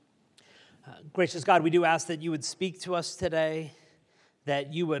Gracious God, we do ask that you would speak to us today,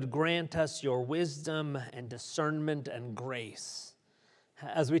 that you would grant us your wisdom and discernment and grace.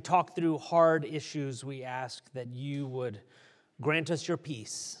 As we talk through hard issues, we ask that you would grant us your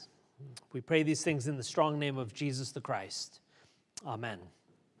peace. We pray these things in the strong name of Jesus the Christ. Amen.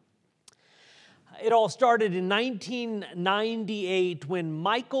 It all started in 1998 when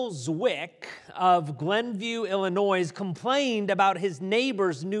Michael Zwick of Glenview, Illinois, complained about his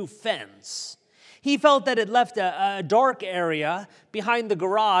neighbor's new fence. He felt that it left a dark area behind the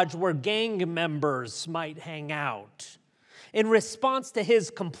garage where gang members might hang out. In response to his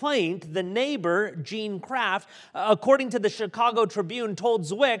complaint, the neighbor, Gene Kraft, according to the Chicago Tribune, told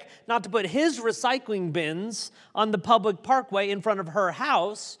Zwick not to put his recycling bins on the public parkway in front of her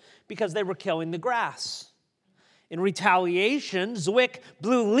house because they were killing the grass. In retaliation, Zwick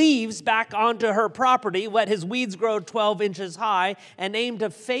blew leaves back onto her property, let his weeds grow 12 inches high, and aimed a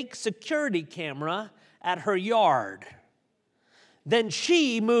fake security camera at her yard. Then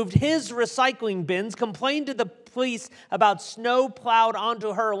she moved his recycling bins, complained to the police about snow plowed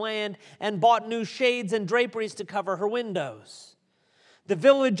onto her land, and bought new shades and draperies to cover her windows. The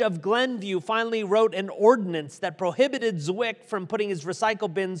village of Glenview finally wrote an ordinance that prohibited Zwick from putting his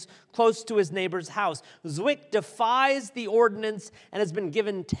recycle bins close to his neighbor's house. Zwick defies the ordinance and has been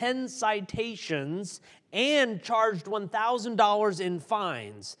given 10 citations and charged $1,000 in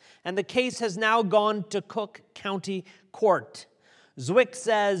fines. And the case has now gone to Cook County Court. Zwick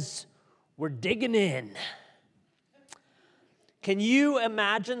says, "We're digging in." Can you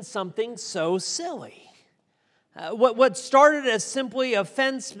imagine something so silly? What started as simply a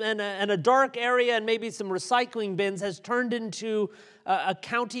fence and a dark area and maybe some recycling bins has turned into a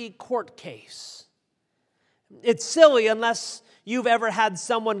county court case. It's silly unless you've ever had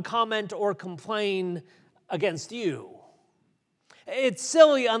someone comment or complain against you. It's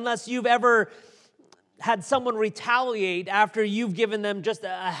silly unless you've ever had someone retaliate after you've given them just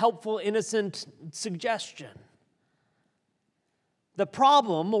a helpful, innocent suggestion. The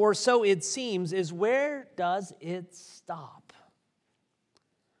problem, or so it seems, is where does it stop?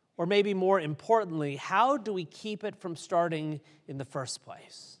 Or maybe more importantly, how do we keep it from starting in the first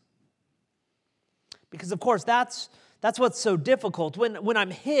place? Because, of course, that's what's so difficult. When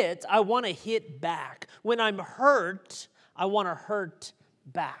I'm hit, I want to hit back. When I'm hurt, I want to hurt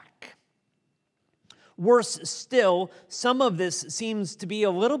back. Worse still, some of this seems to be a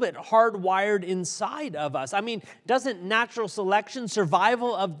little bit hardwired inside of us. I mean, doesn't natural selection,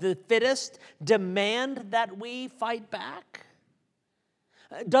 survival of the fittest, demand that we fight back?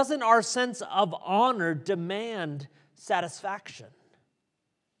 Doesn't our sense of honor demand satisfaction?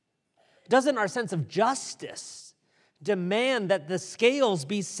 Doesn't our sense of justice demand that the scales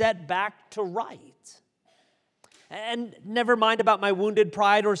be set back to right? And never mind about my wounded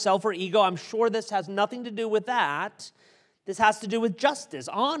pride or self or ego. I'm sure this has nothing to do with that. This has to do with justice,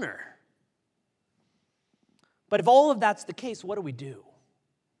 honor. But if all of that's the case, what do we do?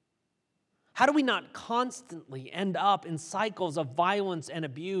 How do we not constantly end up in cycles of violence and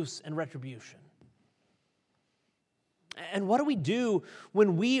abuse and retribution? And what do we do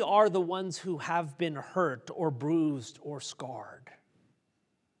when we are the ones who have been hurt or bruised or scarred?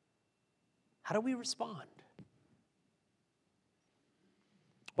 How do we respond?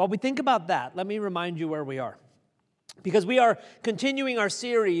 While we think about that, let me remind you where we are. Because we are continuing our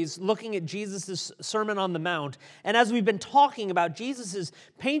series looking at Jesus' Sermon on the Mount. And as we've been talking about, Jesus is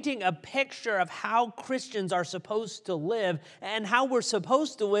painting a picture of how Christians are supposed to live and how we're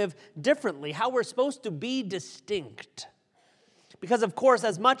supposed to live differently, how we're supposed to be distinct. Because, of course,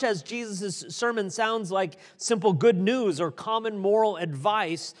 as much as Jesus' sermon sounds like simple good news or common moral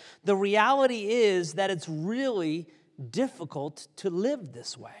advice, the reality is that it's really difficult to live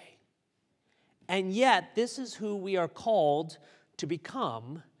this way. And yet, this is who we are called to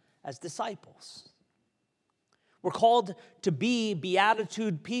become as disciples. We're called to be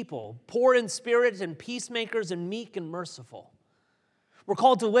beatitude people, poor in spirit and peacemakers and meek and merciful. We're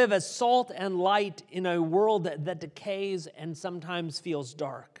called to live as salt and light in a world that decays and sometimes feels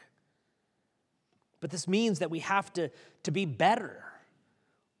dark. But this means that we have to be better.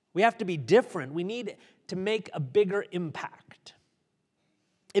 We have to be different. We need to make a bigger impact.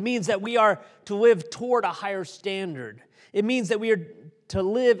 It means that we are to live toward a higher standard. It means that we are to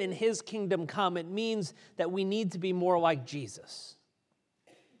live in His kingdom come. It means that we need to be more like Jesus.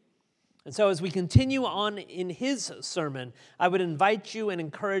 And so as we continue on in His sermon, I would invite you and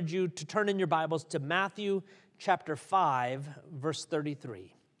encourage you to turn in your Bibles to Matthew chapter 5, verse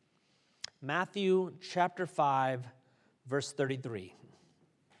 33. Matthew chapter 5, verse 33.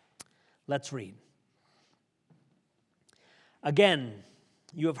 Let's read. Again,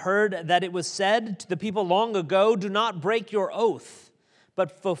 You have heard that it was said to the people long ago, do not break your oath,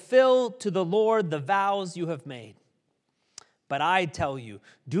 but fulfill to the Lord the vows you have made. But I tell you,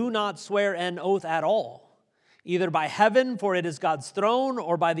 do not swear an oath at all, either by heaven, for it is God's throne,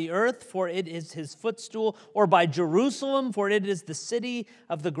 or by the earth, for it is his footstool, or by Jerusalem, for it is the city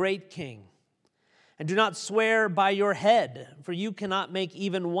of the great king. And do not swear by your head, for you cannot make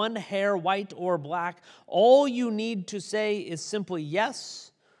even one hair white or black. All you need to say is simply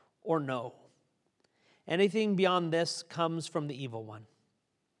yes or no. Anything beyond this comes from the evil one.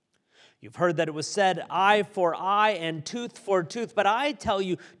 You've heard that it was said, eye for eye and tooth for tooth. But I tell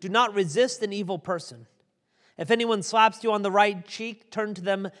you, do not resist an evil person. If anyone slaps you on the right cheek, turn to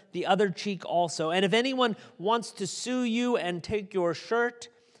them the other cheek also. And if anyone wants to sue you and take your shirt,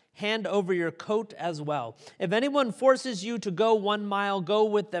 hand over your coat as well. If anyone forces you to go 1 mile, go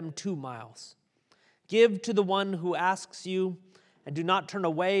with them 2 miles. Give to the one who asks you, and do not turn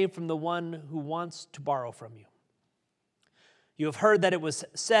away from the one who wants to borrow from you. You have heard that it was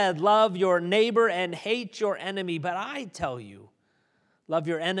said, love your neighbor and hate your enemy. But I tell you, love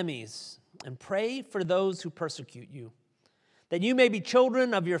your enemies and pray for those who persecute you, that you may be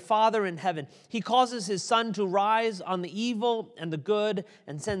children of your Father in heaven. He causes his sun to rise on the evil and the good,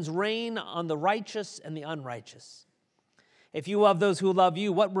 and sends rain on the righteous and the unrighteous. If you love those who love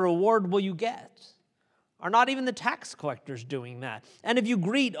you, what reward will you get? Are not even the tax collectors doing that? And if you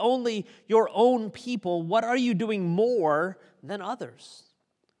greet only your own people, what are you doing more than others?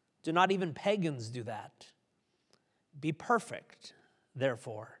 Do not even pagans do that? Be perfect,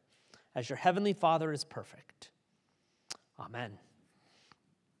 therefore, as your heavenly Father is perfect. Amen.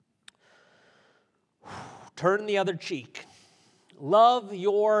 Turn the other cheek. Love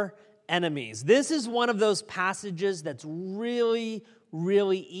your enemies. This is one of those passages that's really,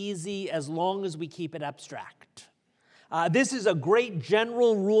 really easy as long as we keep it abstract. This is a great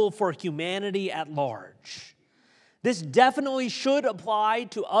general rule for humanity at large. This definitely should apply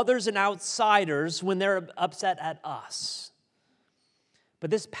to others and outsiders when they're upset at us. But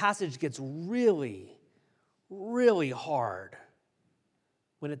this passage gets really, really hard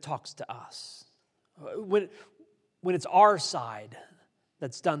when it talks to us, when it's our side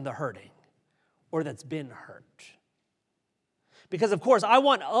that's done the hurting or that's been hurt. Because, of course, I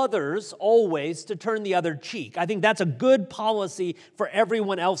want others always to turn the other cheek. I think that's a good policy for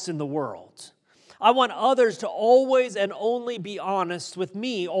everyone else in the world. I want others to always and only be honest with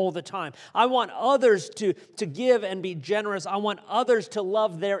me all the time. I want others to give and be generous. I want others to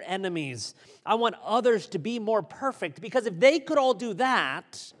love their enemies. I want others to be more perfect, because if they could all do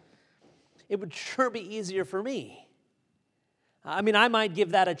that, it would sure be easier for me. I mean, I might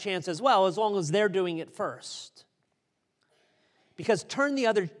give that a chance as well, as long as they're doing it first. Because turn the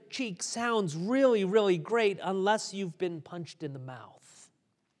other cheek sounds really, really great unless you've been punched in the mouth.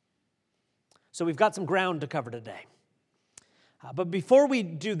 So we've got some ground to cover today. But before we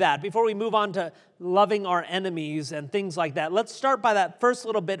do that, before we move on to loving our enemies and things like that, let's start by that first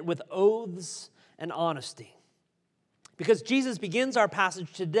little bit with oaths and honesty. Because Jesus begins our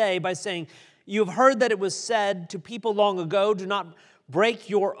passage today by saying, you've heard that it was said to people long ago, do not break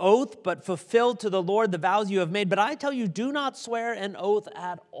your oath, but fulfill to the Lord the vows you have made. But I tell you, do not swear an oath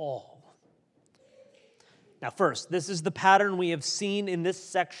at all. Now, first, this is the pattern we have seen in this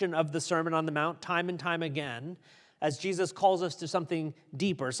section of the Sermon on the Mount time and time again, as Jesus calls us to something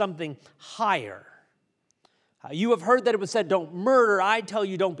deeper, something higher. You have heard that it was said, don't murder. I tell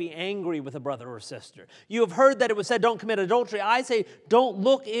you, don't be angry with a brother or sister. You have heard that it was said, don't commit adultery. I say, don't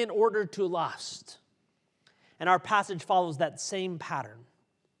look in order to lust. And our passage follows that same pattern.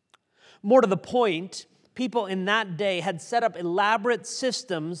 More to the point, people in that day had set up elaborate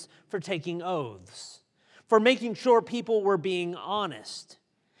systems for taking oaths, for making sure people were being honest.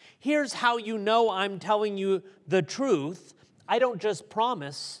 Here's how you know I'm telling you the truth. I don't just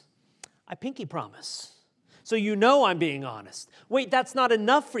promise, I pinky promise. So you know I'm being honest. Wait, that's not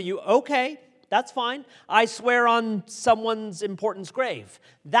enough for you. Okay, that's fine. I swear on someone's importance grave.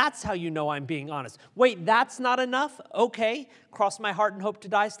 That's how you know I'm being honest. Wait, that's not enough? Okay, cross my heart and hope to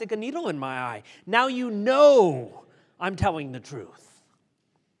die, stick a needle in my eye. Now you know I'm telling the truth.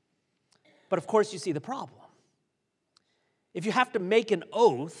 But of course you see the problem. If you have to make an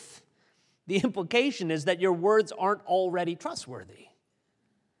oath, the implication is that your words aren't already trustworthy.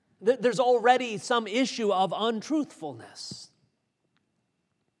 There's already some issue of untruthfulness.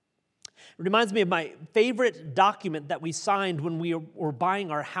 It reminds me of my favorite document that we signed when we were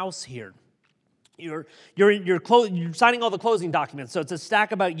buying our house here. You're signing all the closing documents. So it's a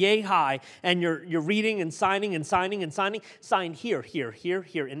stack about yay high, and you're reading and signing and signing and signing. Sign here, here, here,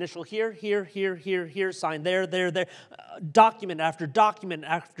 here. Initial here, here, here, here, here. Sign there, there, there. Document after document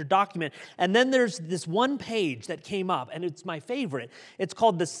after document. And then there's this one page that came up, and it's my favorite. It's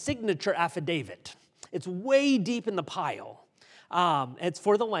called the signature affidavit. It's way deep in the pile. It's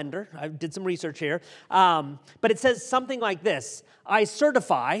for the lender. I did some research here. But it says something like this: I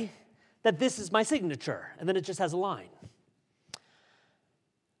certify that this is my signature. And then it just has a line.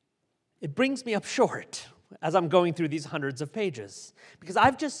 It brings me up short as I'm going through these hundreds of pages, because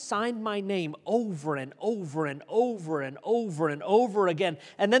I've just signed my name over and over and over and over and over again.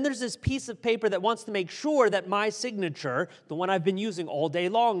 And then there's this piece of paper that wants to make sure that my signature, the one I've been using all day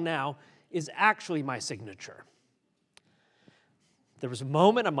long now, is actually my signature. There was a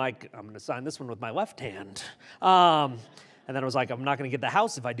moment I'm like, I'm going to sign this one with my left hand. And then I was like, I'm not going to get the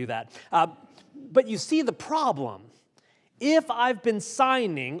house if I do that. But you see the problem. If I've been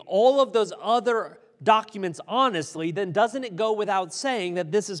signing all of those other documents honestly, then doesn't it go without saying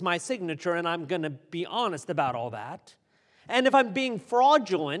that this is my signature, and I'm going to be honest about all that? And if I'm being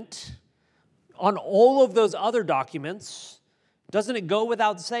fraudulent on all of those other documents, doesn't it go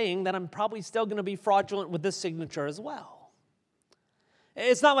without saying that I'm probably still going to be fraudulent with this signature as well?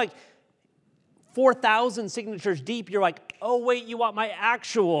 It's not like 4,000 signatures deep, you're like, oh, wait, you want my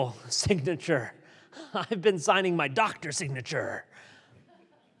actual signature. I've been signing my doctor's signature.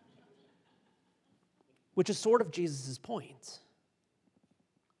 Which is sort of Jesus' point.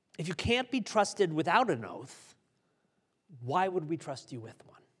 If you can't be trusted without an oath, why would we trust you with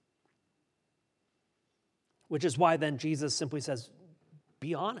one? Which is why then Jesus simply says,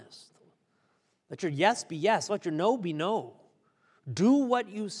 be honest. Let your yes be yes. Let your no be no. Do what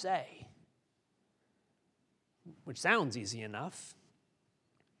you say. Which sounds easy enough.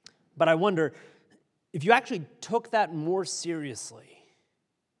 But I wonder, if you actually took that more seriously,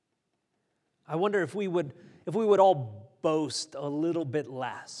 I wonder if we would all boast a little bit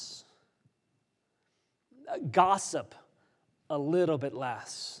less, gossip a little bit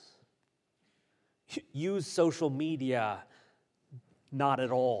less, use social media not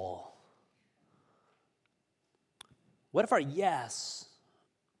at all. What if our yes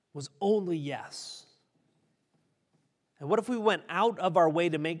was only yes? And what if we went out of our way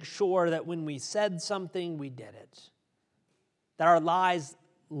to make sure that when we said something, we did it? That our lives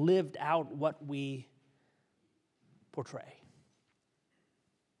lived out what we portray?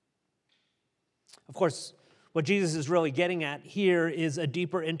 Of course, what Jesus is really getting at here is a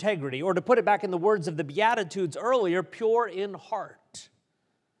deeper integrity, or to put it back in the words of the Beatitudes earlier, pure in heart.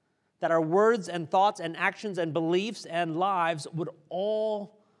 That our words and thoughts and actions and beliefs and lives would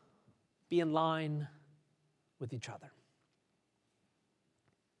all be in line with each other.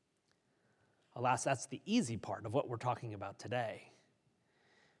 Alas, that's the easy part of what we're talking about today,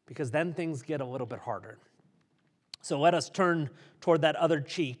 because then things get a little bit harder. So let us turn toward that other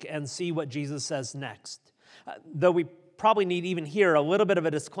cheek and see what Jesus says next. Though we probably need even here a little bit of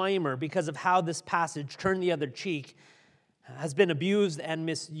a disclaimer because of how this passage, turn the other cheek, has been abused and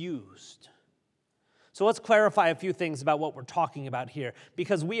misused. So let's clarify a few things about what we're talking about here,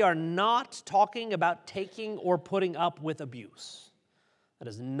 because we are not talking about taking or putting up with abuse. That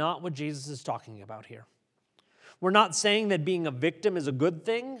is not what Jesus is talking about here. We're not saying that being a victim is a good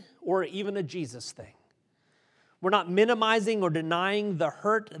thing or even a Jesus thing. We're not minimizing or denying the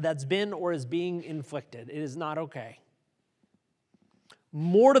hurt that's been or is being inflicted. It is not okay.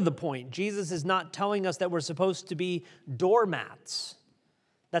 More to the point, Jesus is not telling us that we're supposed to be doormats.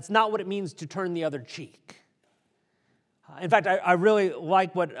 That's not what it means to turn the other cheek. In fact, I really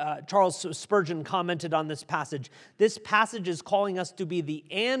like what Charles Spurgeon commented on this passage. This passage is calling us to be the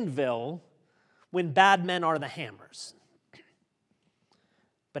anvil when bad men are the hammers.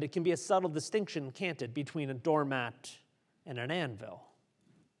 But it can be a subtle distinction, can't it, between a doormat and an anvil?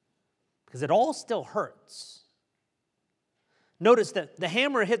 Because it all still hurts. Notice that the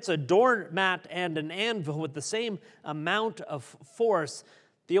hammer hits a doormat and an anvil with the same amount of force.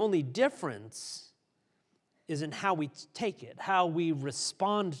 The only difference is in how we take it, how we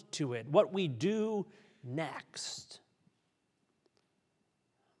respond to it, what we do next.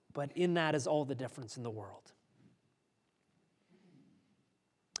 But in that is all the difference in the world.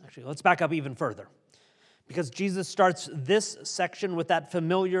 Actually, let's back up even further, because Jesus starts this section with that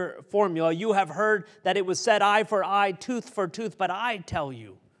familiar formula. You have heard that it was said, eye for eye, tooth for tooth, but I tell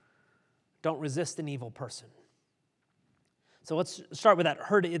you, don't resist an evil person. So let's start with that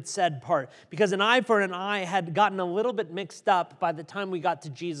heard it said part, because an eye for an eye had gotten a little bit mixed up by the time we got to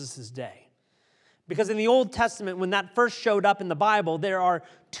Jesus' day. Because in the Old Testament, when that first showed up in the Bible, there are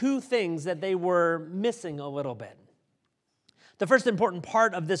two things that they were missing a little bit. The first important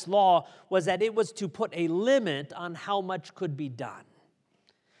part of this law was that it was to put a limit on how much could be done.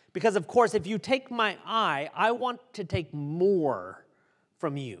 Because, of course, if you take my eye, I want to take more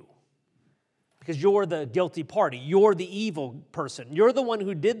from you. Because you're the guilty party. You're the evil person. You're the one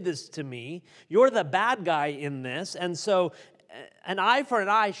who did this to me. You're the bad guy in this. And so an eye for an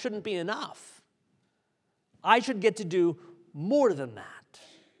eye shouldn't be enough. I should get to do more than that.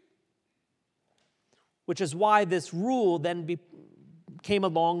 Which is why this rule then came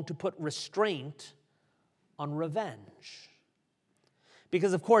along to put restraint on revenge.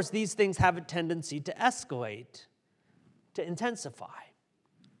 Because, of course, these things have a tendency to escalate, to intensify.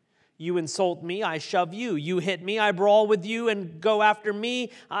 You insult me, I shove you. You hit me, I brawl with you and go after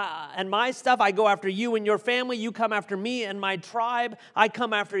me and my stuff. I go after you and your family. You come after me and my tribe. I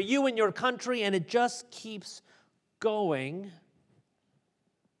come after you and your country. And it just keeps going.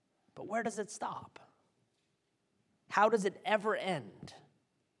 But where does it stop? How does it ever end?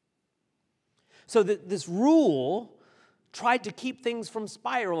 So this rule tried to keep things from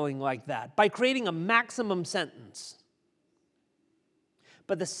spiraling like that by creating a maximum sentence.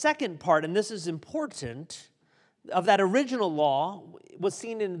 But the second part, and this is important, of that original law was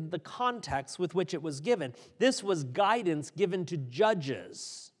seen in the context with which it was given. This was guidance given to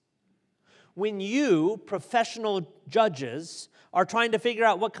judges. When you, professional judges, are trying to figure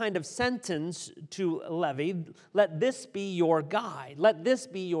out what kind of sentence to levy, let this be your guide. Let this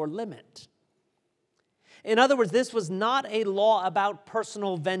be your limit. In other words, this was not a law about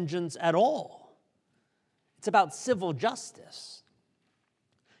personal vengeance at all. It's about civil justice.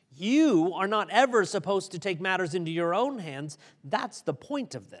 You are not ever supposed to take matters into your own hands. That's the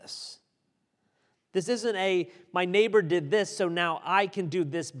point of this. This isn't my neighbor did this, so now I can do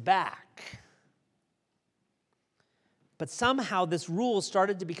this back. But somehow this rule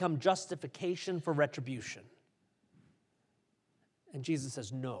started to become justification for retribution. And Jesus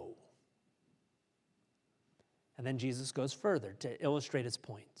says, no. And then Jesus goes further to illustrate his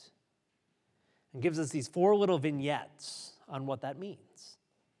point and gives us these 4 little vignettes on what that means.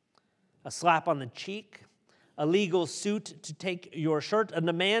 A slap on the cheek, a legal suit to take your shirt, a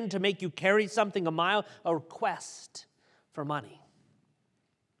demand to make you carry something a mile, a request for money.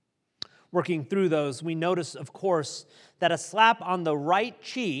 Working through those, we notice, of course, that a slap on the right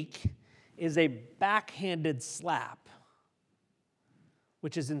cheek is a backhanded slap,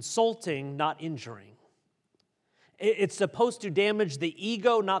 which is insulting, not injuring. It's supposed to damage the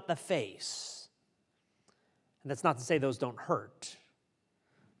ego, not the face. And that's not to say those don't hurt.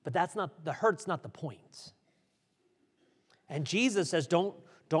 But the hurt's not the point. And Jesus says, don't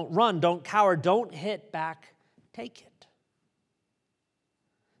run, don't cower, don't hit back, take it.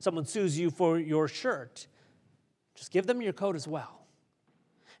 Someone sues you for your shirt, just give them your coat as well.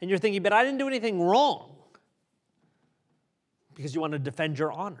 And you're thinking, but I didn't do anything wrong. Because you want to defend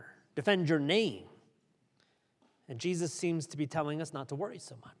your honor, defend your name. And Jesus seems to be telling us not to worry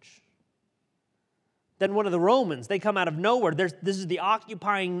so much. Then one of the Romans, they come out of nowhere. This is the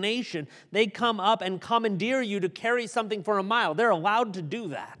occupying nation. They come up and commandeer you to carry something for a mile. They're allowed to do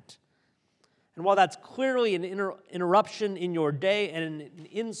that. And while that's clearly an interruption in your day and an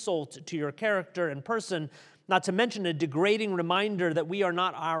insult to your character and person, not to mention a degrading reminder that we are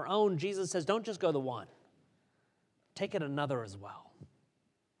not our own, Jesus says, don't just go the one. Take it another as well.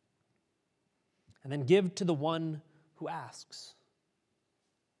 And then give to the one who asks.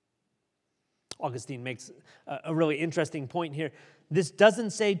 Augustine makes a really interesting point here. This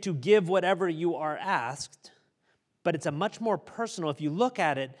doesn't say to give whatever you are asked, but it's a much more personal, if you look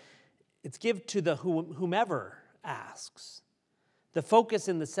at it, it's give to the whomever asks. The focus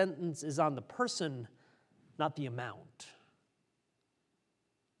in the sentence is on the person, not the amount.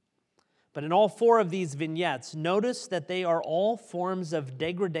 But in all 4 of these vignettes, notice that they are all forms of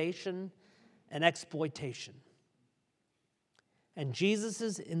degradation and exploitation. And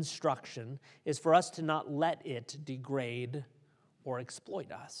Jesus' instruction is for us to not let it degrade or exploit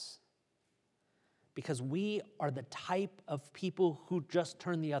us. Because we are the type of people who just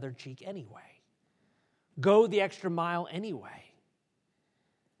turn the other cheek anyway. Go the extra mile anyway.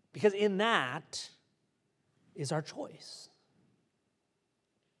 Because in that is our choice.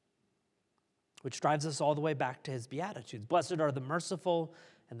 Which drives us all the way back to his Beatitudes. Blessed are the merciful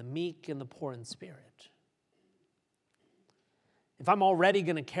and the meek and the poor in spirit. If I'm already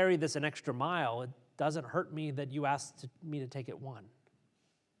going to carry this an extra mile, it doesn't hurt me that you asked me to take it 1.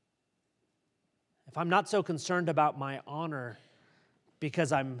 If I'm not so concerned about my honor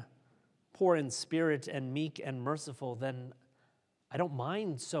because I'm poor in spirit and meek and merciful, then I don't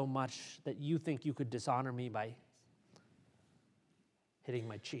mind so much that you think you could dishonor me by hitting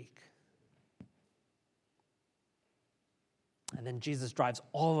my cheek. And then Jesus drives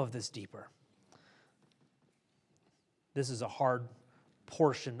all of this deeper. This is a hard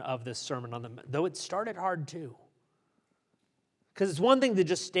portion of this Sermon on the Mount, though it started hard too. Because it's one thing to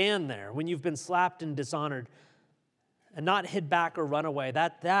just stand there when you've been slapped and dishonored and not hit back or run away.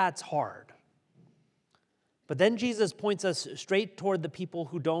 That's hard. But then Jesus points us straight toward the people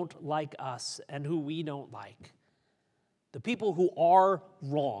who don't like us and who we don't like. The people who are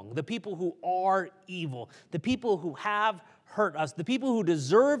wrong, the people who are evil, the people who have hurt us, the people who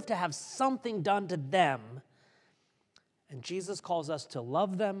deserve to have something done to them. And Jesus calls us to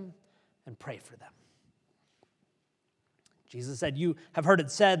love them and pray for them. Jesus said, "You have heard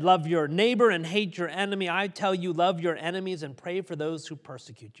it said, love your neighbor and hate your enemy. I tell you, love your enemies and pray for those who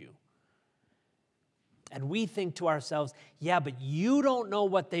persecute you." And we think to ourselves, yeah, but you don't know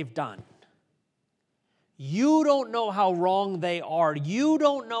what they've done. You don't know how wrong they are. You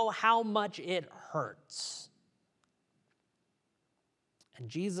don't know how much it hurts. And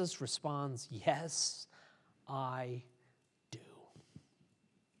Jesus responds, yes, I do.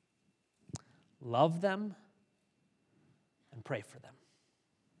 Love them and pray for them.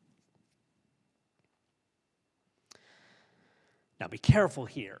 Now be careful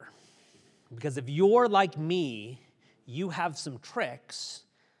here, because if you're like me, you have some tricks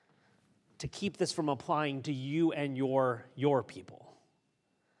to keep this from applying to you and your people.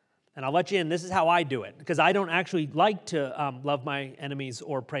 And I'll let you in. This is how I do it, because I don't actually like to love my enemies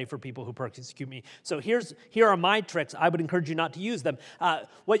or pray for people who persecute me. So here are my tricks. I would encourage you not to use them.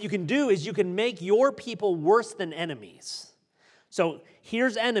 What you can do is you can make your people worse than enemies. So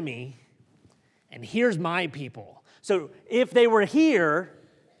here's enemy, and here's my people. So if they were here,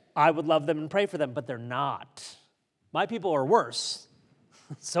 I would love them and pray for them, but they're not. My people are worse,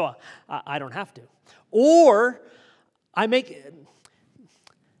 so I don't have to. Or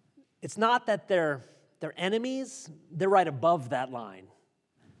it's not that they're enemies, they're right above that line.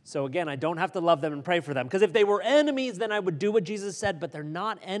 So again, I don't have to love them and pray for them, because if they were enemies, then I would do what Jesus said, but they're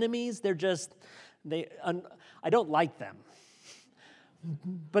not enemies, I don't like them.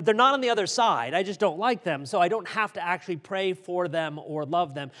 But they're not on the other side. I just don't like them, so I don't have to actually pray for them or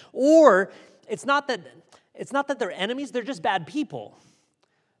love them. Or it's not that they're enemies, they're just bad people.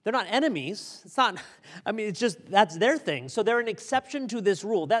 They're not enemies. It's just that's their thing. So they're an exception to this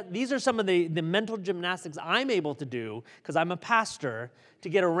rule. These are some of the mental gymnastics I'm able to do, because I'm a pastor, to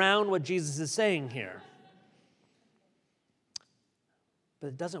get around what Jesus is saying here. But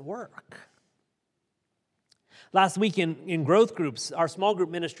it doesn't work. Last week in growth groups, our small group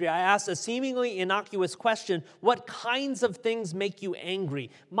ministry, I asked a seemingly innocuous question: what kinds of things make you angry?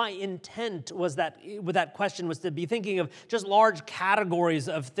 My intent was with that question was to be thinking of just large categories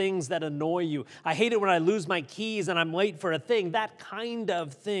of things that annoy you. I hate it when I lose my keys and I'm late for a thing, that kind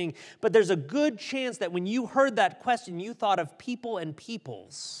of thing. But there's a good chance that when you heard that question, you thought of people and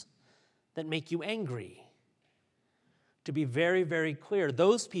peoples that make you angry. To be very, very clear,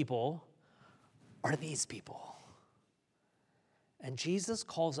 those people are these people. And Jesus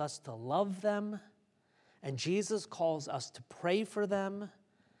calls us to love them, and Jesus calls us to pray for them.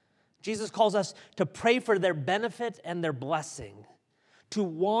 Jesus calls us to pray for their benefit and their blessing, to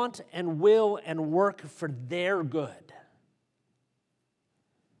want and will and work for their good.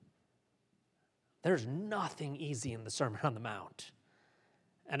 There's nothing easy in the Sermon on the Mount.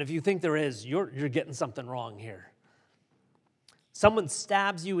 And if you think there is, you're getting something wrong here. Someone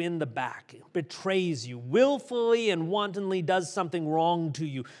stabs you in the back, betrays you, willfully and wantonly does something wrong to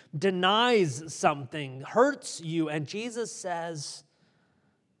you, denies something, hurts you, and Jesus says,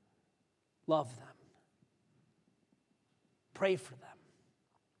 love them. Pray for them.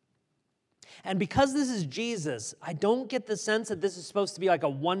 And because this is Jesus, I don't get the sense that this is supposed to be like a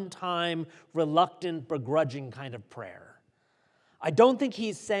one-time, reluctant, begrudging kind of prayer. I don't think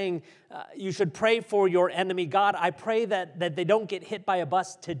he's saying you should pray for your enemy. God, I pray that they don't get hit by a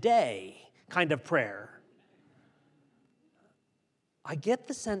bus today kind of prayer. I get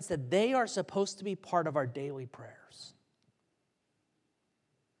the sense that they are supposed to be part of our daily prayers.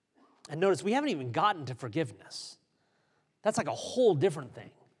 And notice, we haven't even gotten to forgiveness. That's like a whole different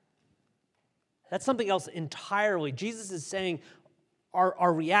thing. That's something else entirely. Jesus is saying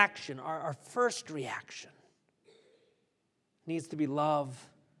our reaction, our first reaction, needs to be love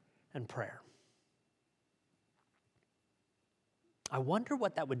and prayer. I wonder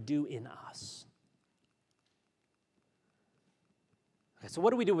what that would do in us. Okay, so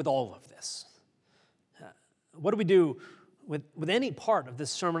what do we do with all of this? What do we do with any part of this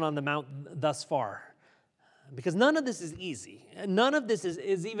Sermon on the Mount thus far? Because none of this is easy. None of this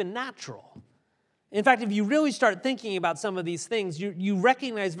is even natural. In fact, if you really start thinking about some of these things, you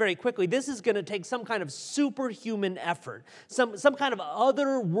recognize very quickly this is going to take some kind of superhuman effort, some kind of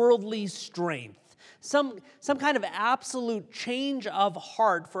otherworldly strength, some kind of absolute change of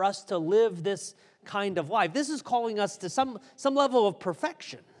heart for us to live this kind of life. This is calling us to some level of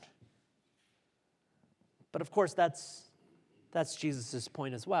perfection. But of course, that's Jesus'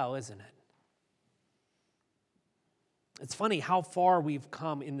 point as well, isn't it? It's funny how far we've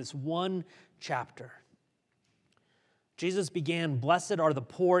come in this one chapter. Jesus began, "Blessed are the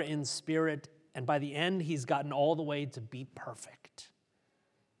poor in spirit," and by the end, he's gotten all the way to be perfect,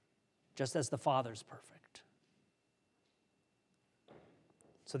 just as the Father's perfect.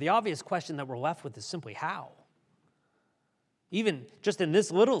 So the obvious question that we're left with is simply how? Even just in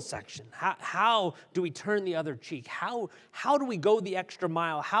this little section, how do we turn the other cheek? How do we go the extra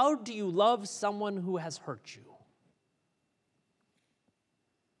mile? How do you love someone who has hurt you?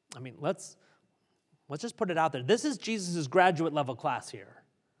 I mean, let's just put it out there. This is Jesus' graduate level class here.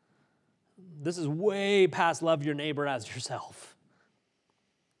 This is way past love your neighbor as yourself.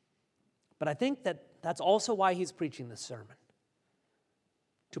 But I think that's also why he's preaching this sermon,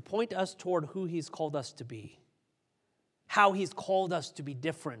 to point us toward who he's called us to be, how he's called us to be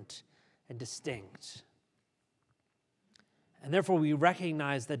different and distinct. And therefore, we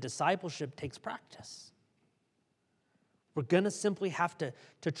recognize that discipleship takes practice. We're going to simply have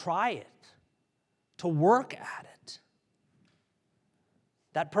to try it, to work at it.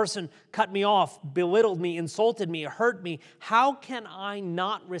 That person cut me off, belittled me, insulted me, hurt me. How can I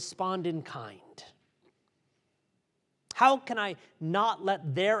not respond in kind? How can I not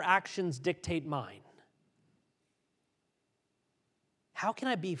let their actions dictate mine? How can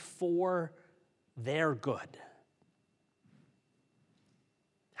I be for their good?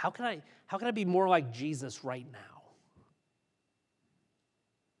 How can I be more like Jesus right now?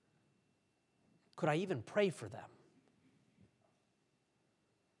 Could I even pray for them?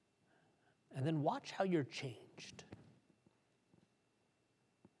 And then watch how you're changed.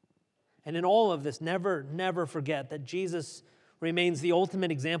 And in all of this, never forget that Jesus remains the ultimate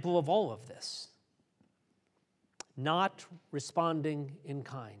example of all of this. Not responding in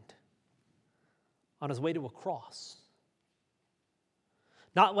kind on his way to a cross.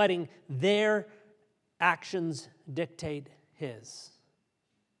 Not letting their actions dictate his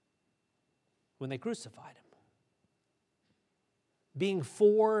when they crucified him. Being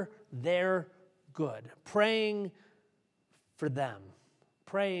for their good, praying for them,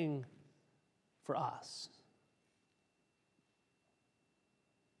 praying for us.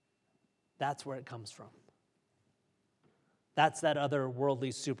 That's where it comes from. That's that other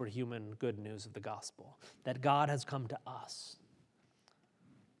worldly, superhuman good news of the gospel, that God has come to us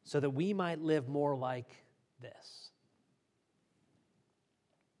so that we might live more like this.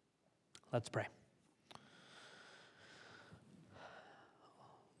 Let's pray.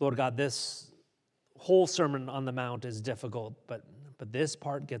 Lord God, this whole Sermon on the Mount is difficult, but this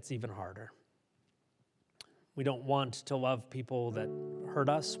part gets even harder. We don't want to love people that hurt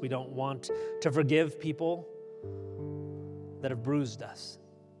us. We don't want to forgive people that have bruised us.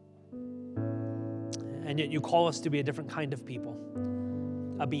 And yet you call us to be a different kind of people,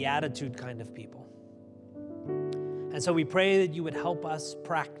 a beatitude kind of people. And so we pray that you would help us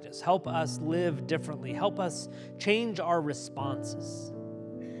practice, help us live differently, help us change our responses.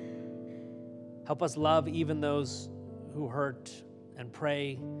 Help us love even those who hurt and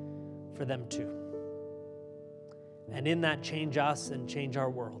pray for them too. And in that, change us and change our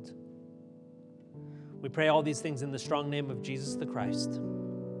world. We pray all these things in the strong name of Jesus the Christ.